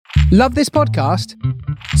Love this podcast?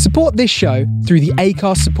 Support this show through the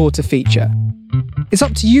Acast supporter feature. It's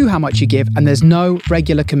up to you how much you give, and there's no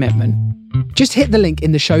regular commitment. Just hit the link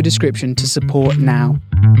in the show description to support now.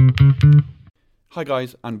 Hi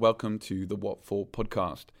guys, and welcome to the What For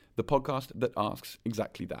podcast, the podcast that asks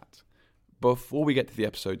exactly that. Before we get to the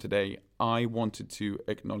episode today, I wanted to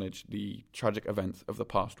acknowledge the tragic events of the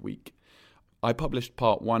past week. I published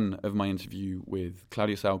part 1 of my interview with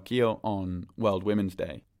Claudia Sahuquillo on World Women's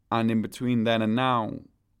Day. And in between then and now,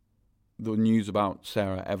 the news about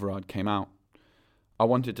Sarah Everard came out. I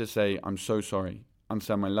wanted to say I'm so sorry and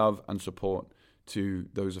send my love and support to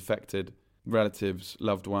those affected, relatives,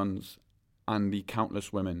 loved ones, and the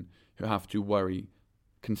countless women who have to worry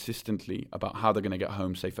consistently about how they're going to get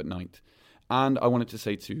home safe at night. And I wanted to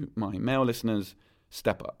say to my male listeners,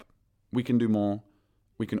 step up. We can do more.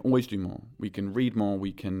 We can always do more. We can read more.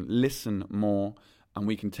 We can listen more. And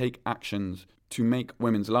we can take actions to make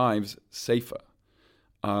women's lives safer.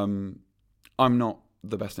 I'm not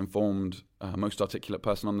the best informed, most articulate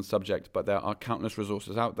person on the subject, but there are countless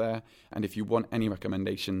resources out there. And if you want any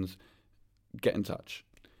recommendations, get in touch.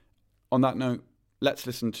 On that note, let's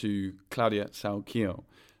listen to Claudia Sahuquillo.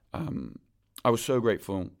 I was so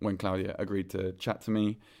grateful when Claudia agreed to chat to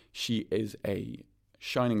me. She is a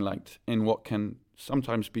shining light in what can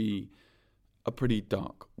sometimes be a pretty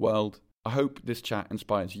dark world. I hope this chat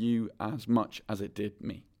inspires you as much as it did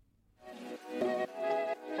me.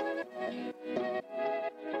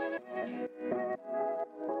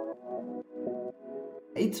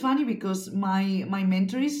 It's funny because my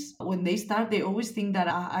mentors, when they start, they always think that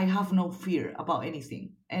I have no fear about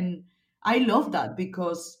anything. And I love that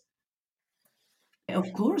because,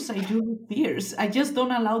 of course, I do have fears. I just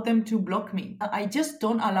don't allow them to block me. I just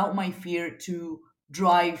don't allow my fear to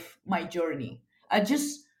drive my journey. I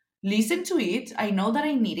just listen to it. I know that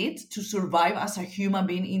I need it to survive as a human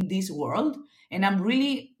being in this world. And I'm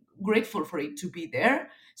really grateful for it to be there.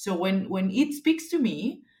 So when it speaks to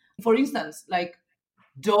me, for instance, like,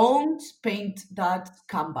 don't paint that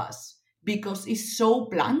canvas because it's so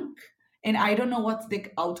blank and I don't know what's the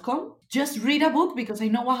outcome. Just read a book because I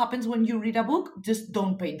know what happens when you read a book. Just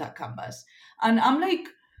don't paint that canvas. And I'm like,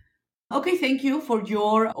 okay, thank you for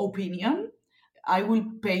your opinion. I will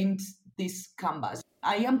paint this canvas.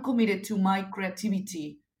 I am committed to my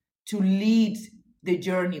creativity to lead the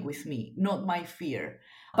journey with me, not my fear.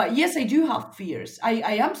 But yes, I do have fears. I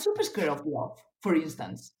am super scared of love, for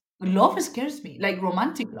instance. Love scares me, like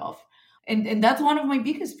romantic love. And that's one of my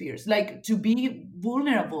biggest fears, like to be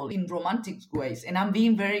vulnerable in romantic ways. And I'm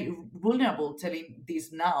being very vulnerable telling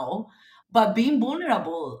this now, but being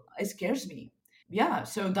vulnerable scares me. Yeah,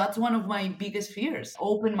 so that's one of my biggest fears.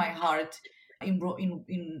 Open my heart in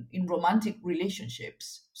romantic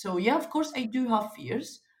relationships. So yeah, of course I do have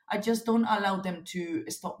fears. I just don't allow them to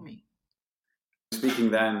stop me.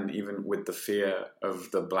 Speaking then, even with the fear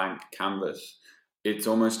of the blank canvas, it's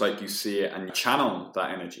almost like you see it and you channel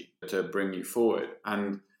that energy to bring you forward.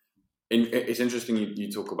 And it's interesting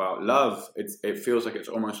you talk about love. It feels like it's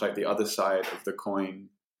almost like the other side of the coin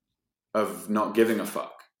of not giving a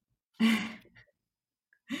fuck.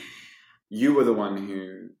 You were the one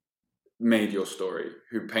who made your story,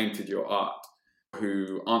 who painted your art,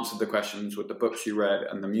 who answered the questions with the books you read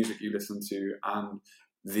and the music you listened to, and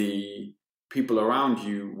the people around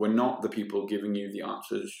you were not the people giving you the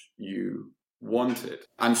answers you wanted.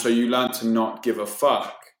 And so you learned to not give a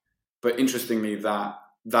fuck. But interestingly, that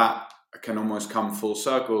can almost come full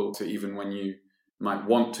circle to even when you might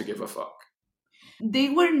want to give a fuck. They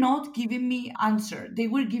were not giving me answer. They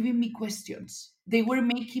were giving me questions. They were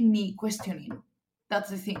making me questioning.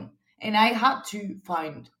 That's the thing. And I had to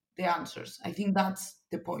find the answers. I think that's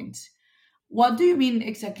the point. What do you mean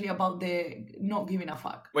exactly about the not giving a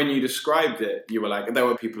fuck? When you described it, you were like, there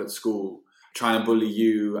were people at school trying to bully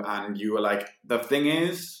you, and you were like, the thing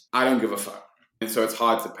is, I don't give a fuck. And so it's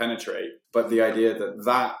hard to penetrate. But the idea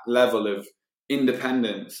that level of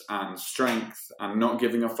independence and strength and not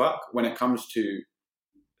giving a fuck when it comes to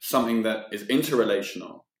something that is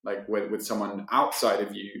interrelational, like with someone outside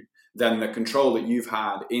of you, then the control that you've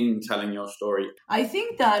had in telling your story. I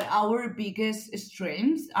think that our biggest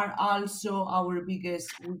strengths are also our biggest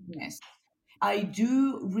weakness. I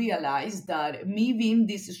do realize that me being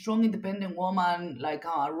this strong, independent woman, like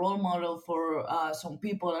a role model for some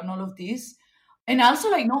people and all of this, and also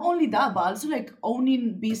like not only that, but also like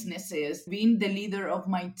owning businesses, being the leader of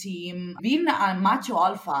my team, being a macho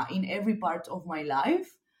alpha in every part of my life.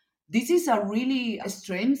 This is a really a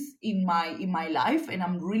strength in my life, and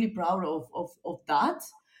I'm really proud of that.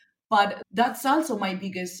 But that's also my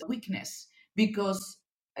biggest weakness because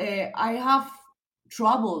I have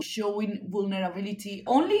trouble showing vulnerability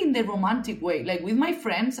only in the romantic way. Like with my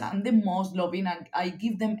friends, I'm the most loving and I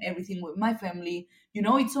give them everything. With my family,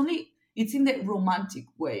 it's in the romantic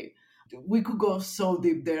way. We could go so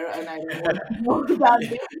deep there, and I don't want to go that Yeah.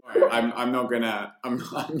 deep. I'm not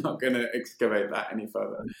gonna excavate that any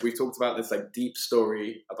further. We talked about this like deep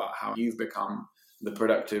story about how you've become the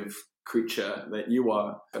productive creature that you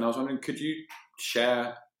are, and I was wondering, could you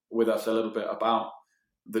share with us a little bit about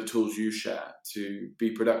the tools you share to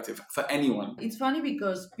be productive for anyone? It's funny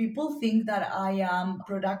because people think that I am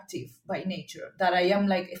productive by nature, that I am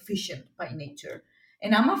like efficient by nature.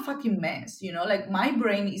 And I'm a fucking mess, like my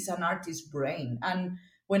brain is an artist's brain. And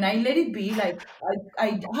when I let it be, like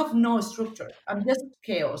I have no structure. I'm just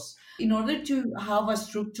chaos. In order to have a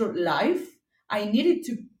structured life, I needed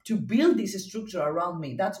to build this structure around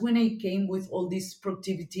me. That's when I came with all this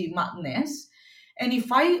productivity madness. And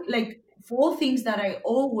if I like 4 things that I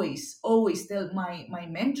always tell my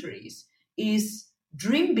mentorees is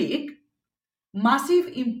dream big, massive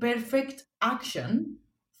imperfect action,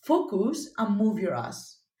 focus, and move your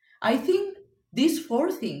ass. I think these 4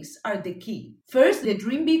 things are the key. First, the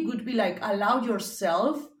dream big would be like allow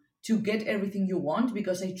yourself to get everything you want,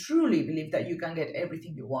 because I truly believe that you can get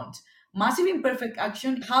everything you want. Massive imperfect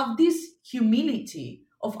action, have this humility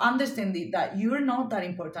of understanding that you're not that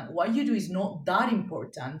important. What you do is not that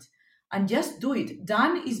important, and just do it.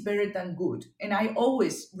 Done is better than good. And I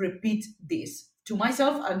always repeat this to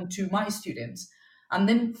myself and to my students. And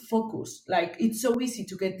then focus. Like, it's so easy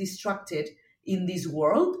to get distracted in this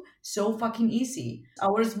world. So fucking easy.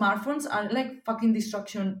 Our smartphones are like fucking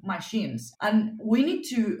distraction machines. And we need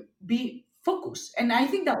to be focused. And I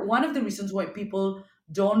think that one of the reasons why people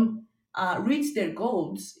don't reach their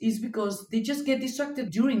goals is because they just get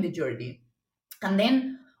distracted during the journey. And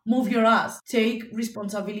then move your ass, take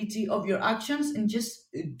responsibility of your actions, and just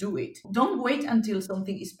do it. Don't wait until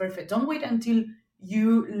something is perfect. Don't wait until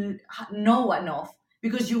you know enough,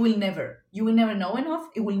 because you will never know enough.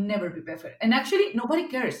 It will never be perfect, and actually nobody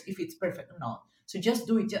cares if it's perfect or not. So just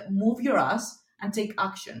do it. Just move your ass and take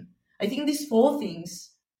action. I think these 4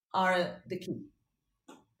 things are the key.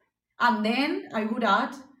 And then I would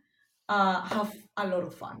add, have a lot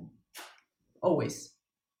of fun, always.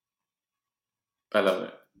 I love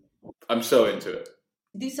it. I'm so into it.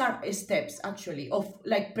 These are steps actually of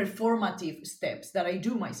like performative steps that I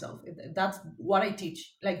do myself. That's what I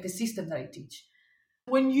teach, like the system that I teach.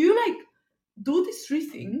 When you like do these 3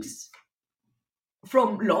 things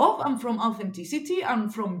from love and from authenticity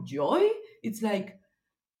and from joy, it's like,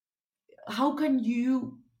 how can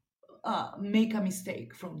you make a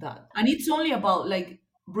mistake from that? And it's only about like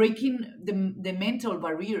breaking the mental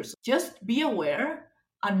barriers. Just be aware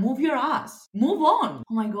and move your ass. Move on.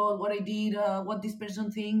 Oh my god, what I did, what this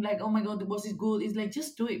person think, like, oh my god, was it good? It's like,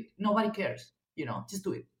 just do it. Nobody cares. Just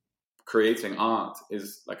do it. Creating art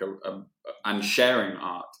is like and sharing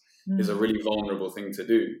art is a really vulnerable thing to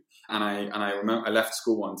do. And I remember I left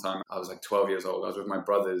school one time. I was like 12 years old. I was with my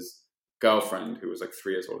brother's girlfriend, who was like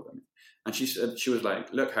 3 years older than me. And she was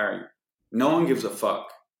like, "Look, Harry, no one gives a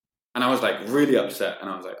fuck." And I was like really upset. And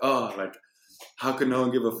I was like, "Oh, like, how could no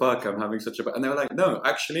one give a fuck? I'm having such a bad..." And they were like, "No,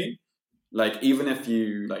 actually, like, even if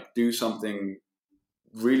you like do something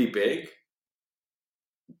really big,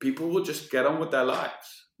 people will just get on with their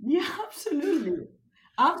lives." Yeah, absolutely.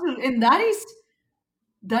 Absolutely. And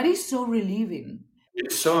that is so relieving.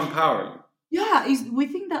 It's so empowering. Yeah, we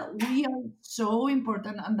think that we are so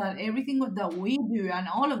important and that everything that we do and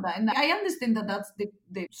all of that. And I understand that that's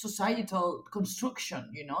the societal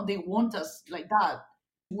construction, they want us like that.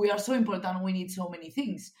 We are so important, we need so many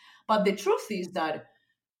things. But the truth is that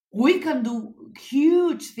we can do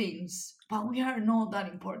huge things, but we are not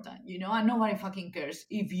that important, and nobody fucking cares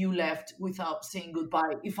if you left without saying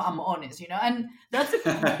goodbye, if I'm honest, and that's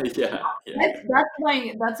Yeah, yeah.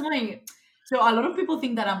 that's my so a lot of people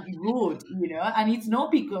think that I'm rude, and it's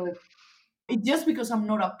just because I'm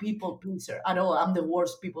not a people pleaser at all. I'm the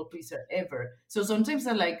worst people pleaser ever. So sometimes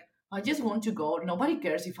I like, I just want to go. Nobody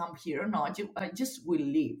cares if I'm here or not. I just will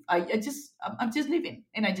leave. I'm just leaving,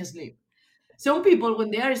 and I just leave. Some people,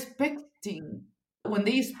 when they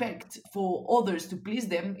expect for others to please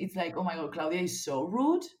them, it's like, oh my god, Claudia is so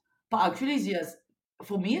rude. But actually, it's just,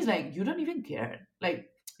 for me, it's like, you don't even care,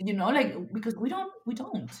 like, like, because we don't.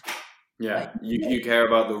 Yeah, Like, you care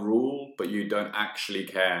about the rule, but you don't actually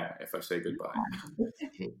care if I say goodbye.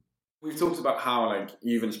 exactly. We've talked about how like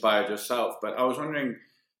you've inspired yourself, but I was wondering,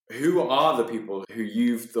 who are the people who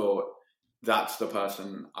you've thought, that's the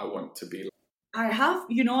person I want to be like? I have,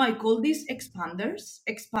 I call these expanders.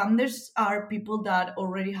 Expanders are people that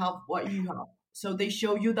already have what you have. So they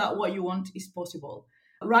show you that what you want is possible.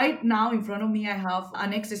 Right now in front of me, I have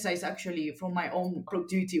an exercise actually from my own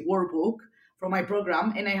productivity workbook from my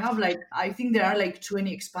program. And I have like, I think there are like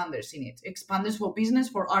 20 expanders in it. Expanders for business,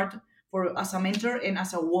 for art, for as a mentor and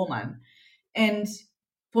as a woman. And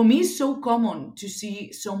for me, it's so common to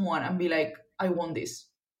see someone and be like, I want this.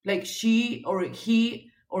 Like she or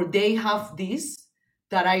he or they have this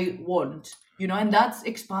that I want, and that's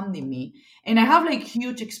expanding me. And I have like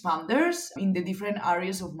huge expanders in the different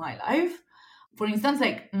areas of my life. For instance,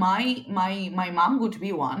 like my mom would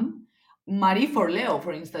be one. Marie Forleo,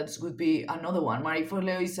 for instance, would be another one. Marie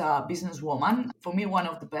Forleo is a businesswoman, for me, one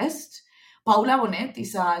of the best. Paula Bonet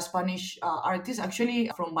is a Spanish artist, actually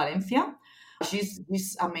from Valencia.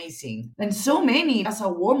 She's amazing. And so many as a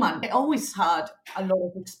woman. I always had a lot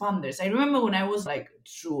of expanders. I remember when I was like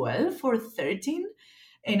 12 or 13,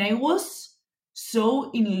 and I was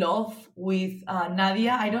so in love with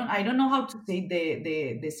Nadia. I don't know how to say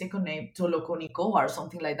the second name, Tolokonikova or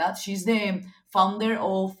something like that. She's the founder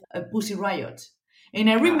of Pussy Riot, and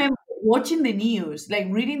I Ah, remember watching the news, like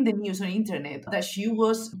reading the news on internet, that she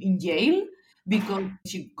was in jail because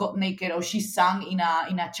she got naked or she sang in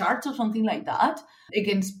a church or something like that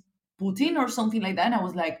against Putin or something like that. And I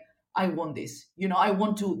was like, I want this. I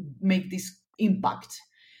want to make this impact,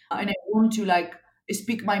 and I want to like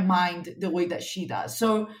speak my mind the way that she does.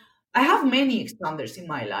 So I have many expanders in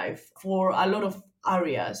my life for a lot of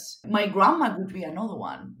areas. My grandma would be another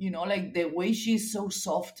one, like the way she's so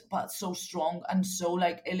soft but so strong and so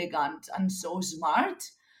like elegant and so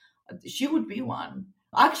smart. She would be one.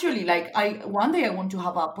 Actually, like I one day I want to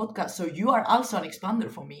have a podcast, so you are also an expander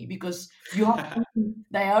for me because you have something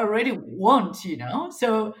that I already want.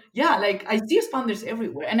 So yeah, like I see expanders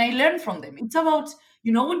everywhere and I learn from them. It's about,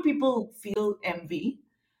 when people feel envy,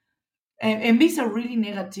 and envy is a really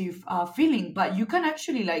negative feeling, but you can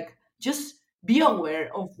actually like just be aware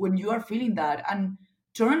of when you are feeling that and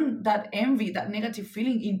turn that envy, that negative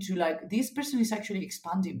feeling, into like, this person is actually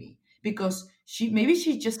expanding me because she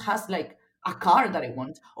just has like a car that I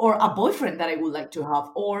want, or a boyfriend that I would like to have,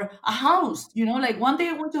 or a house, like one day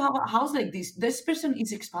I want to have a house like this person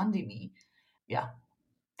is expanding me. Yeah,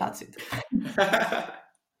 that's it.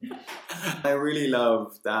 I really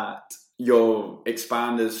love that your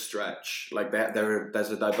expanders stretch. Like there's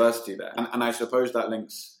a diversity there, and I suppose that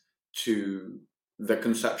links to the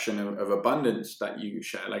conception of abundance that you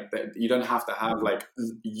share. Like that, you don't have to have like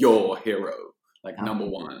your hero, like Yeah. number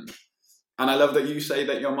one. And I love that you say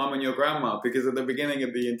that your mom and your grandma, because at the beginning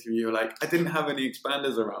of the interview, you're like, I didn't have any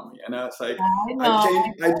expanders around me, and now it's like I know.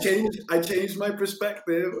 I changed my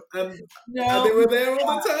perspective, and they No, were there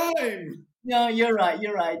all the time. no, you're right.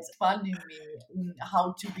 You're right. Expanding me in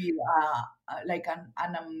how to be like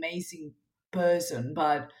an amazing person.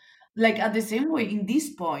 But like at the same way, in this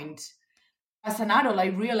point, as an adult, I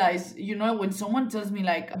realize, when someone tells me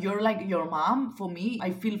like, you're like your mom, for me, I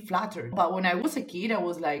feel flattered. But when I was a kid, I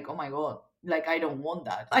was like, oh my God, like I don't want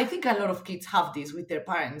that. I think a lot of kids have this with their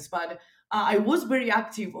parents, but I was very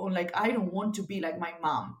active on like, I don't want to be like my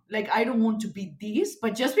mom. Like, I don't want to be this,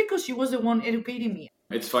 but just because she was the one educating me.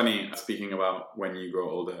 It's funny speaking about when you grow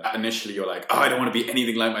older. Initially, you're like, oh, I don't want to be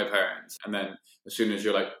anything like my parents. And then as soon as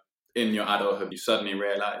you're like in your adulthood, you suddenly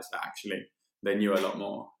realize that actually they knew a lot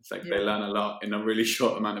more. It's like Yeah. they learn a lot in a really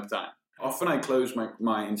short amount of time. Often I close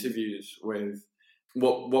my interviews with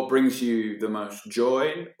what brings you the most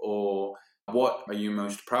joy, or what are you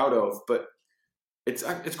most proud of? But it's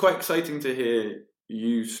quite exciting to hear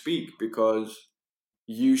you speak, because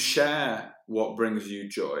you share what brings you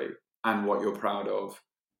joy and what you're proud of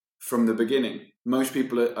from the beginning. Most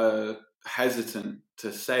people are hesitant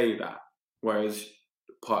to say that, whereas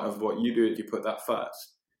part of what you do is you put that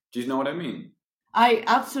first. Do you know what I mean? I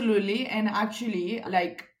absolutely, and actually,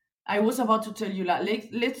 like I was about to tell you, like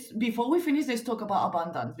let's before we finish, let's talk about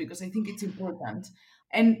abundance because I think it's important.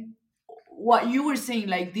 And what you were saying,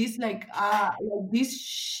 like this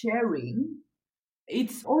sharing,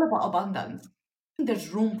 it's all about abundance. There's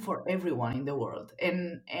room for everyone in the world,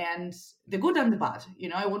 and the good and the bad.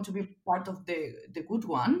 I want to be part of the good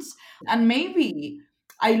ones, and maybe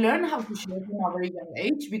I learned how to share from a very young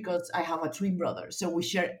age because I have a twin brother, so we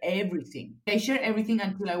share everything. I share everything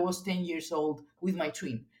until I was 10 years old with my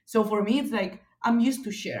twin. So for me, it's like I'm used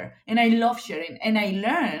to share, and I love sharing. And I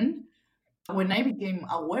learned when I became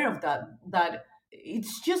aware of that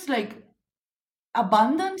it's just like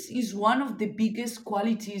abundance is one of the biggest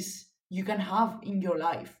qualities you can have in your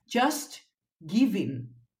life. Just giving.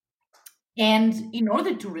 And in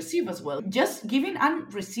order to receive as well, just giving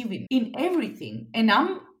and receiving in everything. And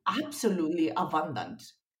I'm absolutely abundant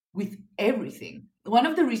with everything. One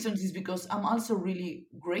of the reasons is because I'm also really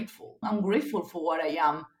grateful. I'm grateful for what I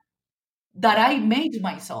am that I made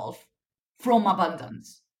myself from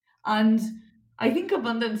abundance. And I think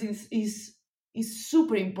abundance is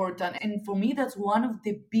super important. And for me, that's one of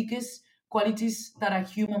the biggest qualities that a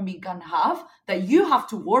human being can have, that you have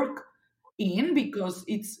to work in, because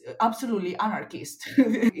it's absolutely anarchist.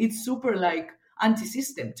 It's super like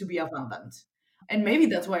anti-system to be abundant. And maybe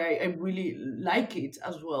that's why I really like it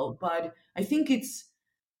as well. But I think it's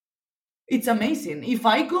amazing. If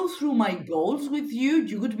I go through my goals with you,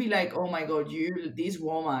 you would be like, "Oh my god, you this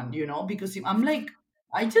woman," because if I'm like,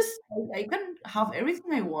 I can have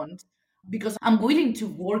everything I want because I'm willing to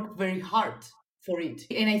work very hard for it,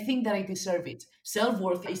 and I think that I deserve it. Self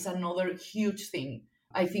worth is another huge thing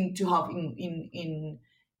I think to have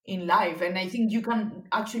in life, and I think you can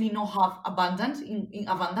actually not have abundance in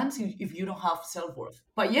abundance if you don't have self worth.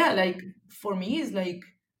 But yeah, like for me, it's like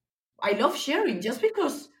I love sharing just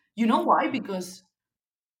because, you know why? Because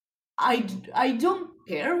I don't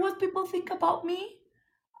care what people think about me.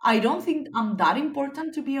 I don't think I'm that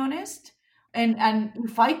important, to be honest. And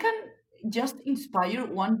if I can just inspire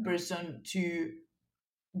one person to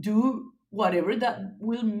do whatever that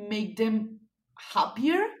will make them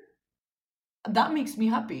happier, that makes me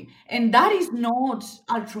happy. And that is not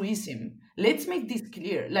altruism. Let's make this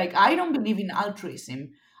clear. Like, I don't believe in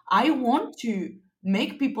altruism. I want to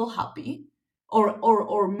make people happy,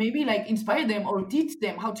 or maybe like inspire them or teach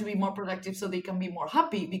them how to be more productive so they can be more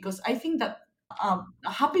happy, because I think that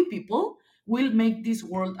happy people will make this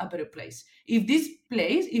world a better place. If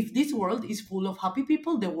this world is full of happy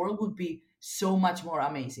people, the world would be so much more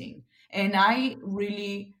amazing. And I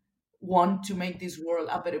really want to make this world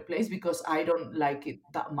a better place because I don't like it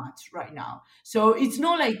that much right now. So it's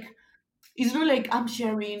not like I'm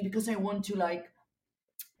sharing because I want to like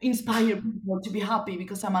inspire people to be happy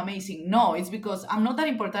because I'm amazing. No, it's because I'm not that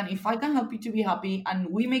important. If I can help you to be happy and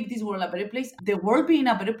we make this world a better place, the world being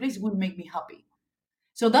a better place will make me happy.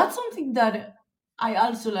 So that's something that I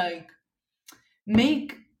also like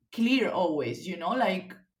make clear always,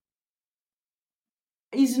 like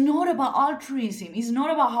it's not about altruism. It's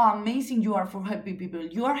not about how amazing you are for helping people.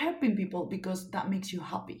 You are helping people because that makes you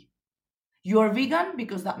happy. You are vegan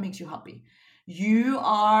because that makes you happy. You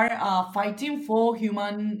are fighting for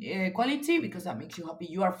human equality because that makes you happy.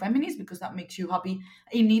 You are feminist because that makes you happy.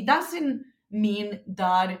 And it doesn't mean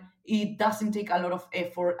that it doesn't take a lot of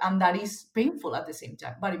effort and that is painful at the same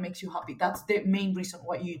time, but it makes you happy. That's the main reason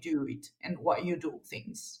why you do it and why you do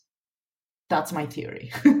things. That's my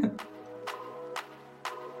theory.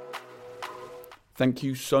 Thank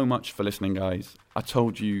you so much for listening, guys. I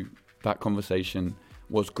told you that conversation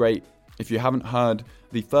was great. If you haven't heard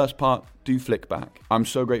the first part, do flick back. I'm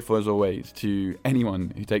so grateful as always to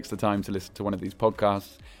anyone who takes the time to listen to one of these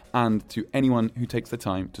podcasts and to anyone who takes the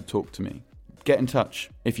time to talk to me. Get in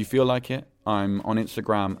touch if you feel like it. I'm on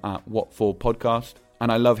Instagram at What4Podcast,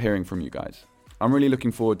 and I love hearing from you guys. I'm really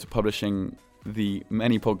looking forward to publishing the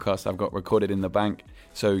many podcasts I've got recorded in the bank.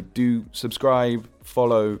 So do subscribe,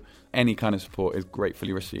 follow. Any kind of support is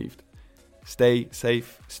gratefully received. Stay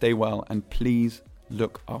safe, stay well, and please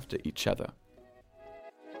look after each other.